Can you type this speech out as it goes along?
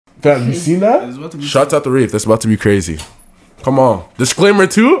Fam, you seen that? Shouts out the Reef. That's about to be crazy. Come on. Disclaimer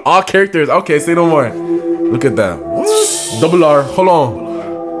too. All characters. Okay, say no more. Look at that. Double R. Hold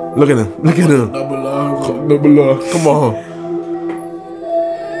on. Look at him. Look at him. Double R. Double R. Come on.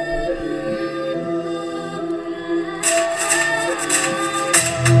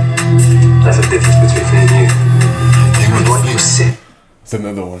 There's a difference between me and you. You and what you said. It's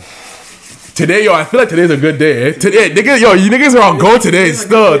another one. Today, yo, I feel like today's a good day. Eh? Today, niggas, yo, you niggas are on go today.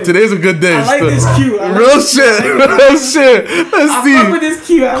 Still, today's a good day. I like this cue. Real shit. Real shit. Let's see. I fuck with this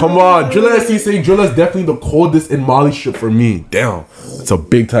cue. Come on. Drilla SC saying Drilla's definitely the coldest in Mali shit for me. Damn. That's a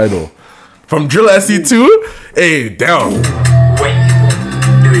big title. From Drilla SC 2? Hey, damn. Wait.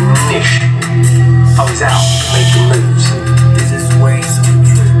 Doing niche. I was out making moves. This is way so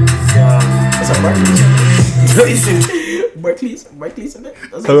true. That's a Barclays in it.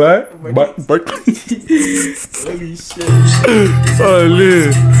 That's alright. Barclays. Holy shit.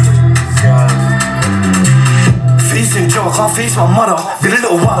 Holy. Facing Joe, can't face my mother. Been a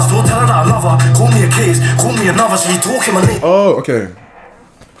little while, still tell her that I love her. Call me a case, call me another. She talking my name. Oh, okay.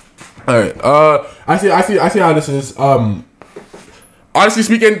 All right. I see how this is. Honestly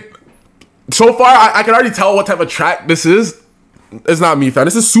speaking, so far I can already tell what type of track this is. It's not me, fam.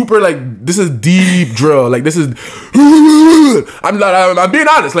 This is super, like, this is deep drill. Like, this is, I'm being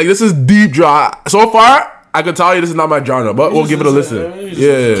honest. Like, this is deep drill. So far, I can tell you this is not my genre, but we'll give it a listen.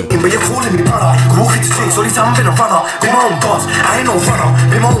 Yeah. But you're calling me brother. Walking to chase, all these time I've been a runner. Been my own boss, I ain't no runner.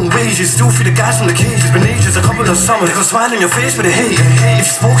 Been my own wages, still feed the guys from the cages. Been ages, a couple of summers. They got smile on your face with a hate. If you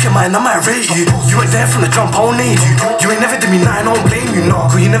spoke your mind, I might rate you. You weren't there from the jump, I don't need you. You ain't never did me nothing, I don't blame you,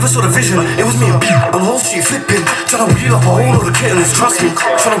 no. Cause you never saw the vision, it was me and B. On Wall Street flipping, trying to wheel up a whole lot of kittens. Trust me,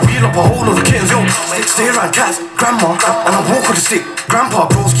 trying to wheel up a whole lot of kittens. Yo, stay around cats, grandma, and I walk with a stick.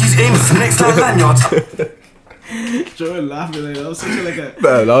 Grandpa, broski's aiming for next time lanyards. Joey laughing like that was such like a.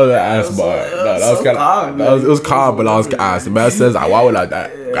 No, that was an ass bar. No, that was kind of. It was calm, but I was ass. The man says, "Why would I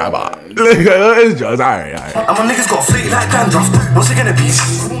that?" Grandma. It's just alright. And my niggas got fleet like dandruff. What's it gonna be?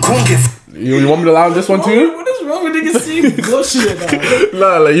 Couldn't get. You want me to allow this one too? What is wrong with niggas seeing bullshit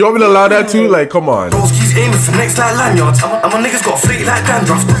now? No, like, you want me to allow that too? Like, come on. Broski's aiming for next like lanyards. And my niggas got fleet like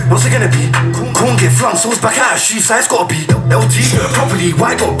dandruff. What's it gonna be? Couldn't get flung, so it's back out of sheep. So it's gotta be LG property.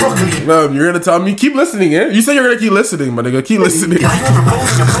 White got broccoli. No, you're gonna tell me keep listening, eh? You said you're gonna keep listening, my nigga. Keep listening. I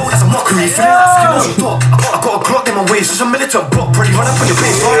a mockery. I got a Glock in my waist. It's a militant bot. Pretty run up on your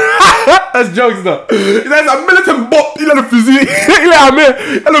face. That's jokes though. That's a militant bop. Il a le fusil. Il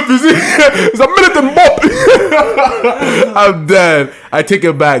a le fusil. It's a militant bop. I'm dead. I take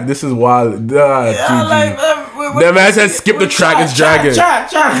it back. This is wild. That man said skip the track. It's dragging.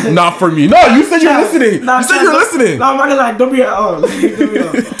 Not for me. No, you said you're listening. You said you're listening. No, I'm not like, don't be at all. I'm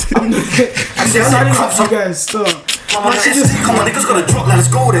deciding with you guys. Stop. Come on, niggas gonna drop, now let's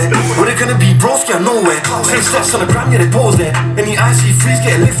go there. Where they gonna be, broski, I nowhere. Same steps on the gram, yeah, they pose there. Any icy freeze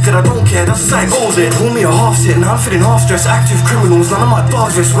getting lifted, I don't care, that's the side goes there. Pull me a half sit, now I'm feeling half stressed. Active criminals, none of my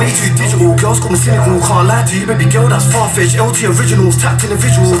dogs dress way too digital. Girls call me cynical, can't lie to you, baby girl, that's far-fetched. LT originals, tapped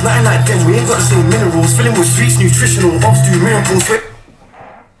individuals, nothing like them, we ain't got the same minerals. Filling with streets, nutritional, ops do miracles.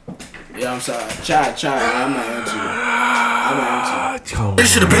 Yeah, I'm sorry. Try. I'm not into it. They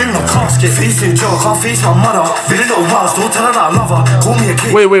should have been in a casket. Facing Joe, can't face my mother. Been a little while, still tell her that I love her. Call me a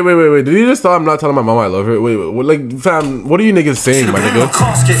kid. Wait. Did you just tell I'm not telling my mama I love her? Wait. Like, fam, what are you niggas saying, my nigga?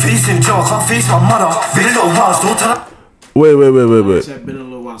 Casket. Facing Joe, can't face my mother. Been a little while, still tell her. Wait. Been a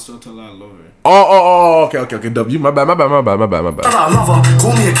little while, still tell her I love her. Oh, okay. W, my bad. I love her,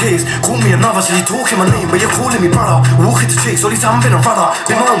 call me a case, call me another. So you talking my name, but you're calling me brother. Walking to chicks, all these time I've been a runner.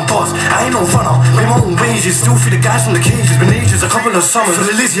 Been my own boss, I ain't no runner. Been my own wages, still feed the guys from the cages. Been ages, a couple of summers. For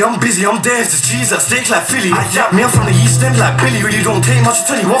the Lizzie, I'm busy, I'm there. There's cheese at steak like Philly. Me, I'm from the Eastender like Billy. Really don't take much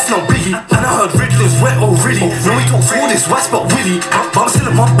to tell you off, no biggie. And I heard Ridla's wet, oh really? No, we talk for this, what's but Willy? But I'm still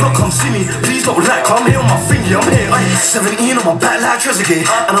in my block, come see me. Please don't like, I'm here on my finger, I'm here. 17 on my back like Trezeguet.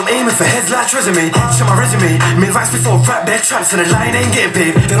 And I'm aiming for heads like Resume. My resume, made racks before rap, they're traps and the line ain't getting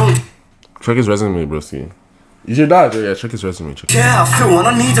paid. They don't check his resume, broski. You should die, yeah, check his resume. Yeah, I feel when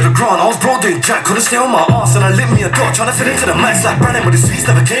I needed a grant. I was broke doing jack, couldn't stay on my ass. And I lit me a dot, trying to fit into the max like Brandon, but the sweets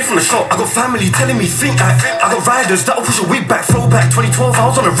never came from the shop. I got family telling me think I got riders that'll push a wig back, throw back. 2012 I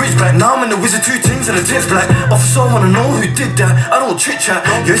was on a ridge back. Now I'm in the Wizard 2 things and the tints black. Officer wanna know who did that. I don't chit chat,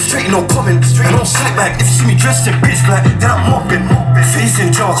 you're straight, no comment. I don't slip back, if you see me dressed in pitch black, then I'm mopping.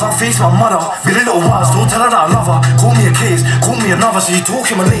 Facing Joe, can't face my mother. Been a little while, still tell her that I love her. Call me a case, call me another. So you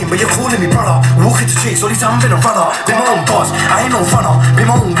talking my name, but you're calling me brother. Walking to chicks, all these time I've been a runner. Been my own boss, I ain't no runner. Been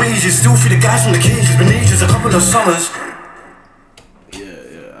my own wages, still feed the guys from the cages. Been ages, a couple of summers.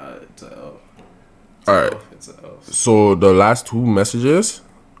 Yeah, it's a L. Alright. So the last two messages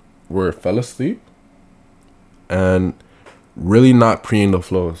were fell asleep and really not preing the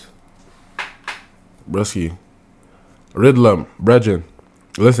flows. Brusky. Ridla, Bregin.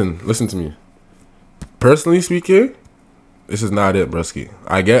 Listen to me. Personally speaking, this is not it, Brusky.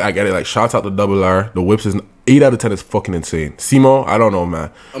 I get it. Like, shouts out to Double R. The whips is 8 out of 10 is fucking insane. Simo, I don't know,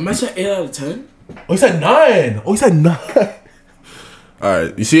 man. I mentioned 8 out of 10. Oh, he said 9. Oh, he said 9. All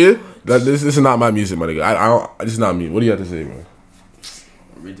right, you see it? This is not my music, my nigga. I don't. This is not me. What do you have to say, man?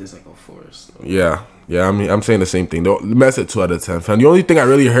 Read this like a forest. Yeah. I mean, I'm saying the same thing. The man said 2 out of 10. Fam. The only thing I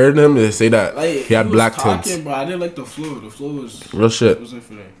really heard him is say that Like, he had black talking, tints. Bro, I didn't like the flow. The flow was Real shit. Was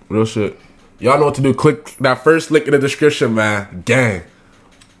infinite. Real shit. Y'all know what to do. Click that first link in the description, man. Gang.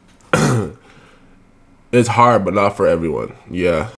 It's hard, but not for everyone. Yeah.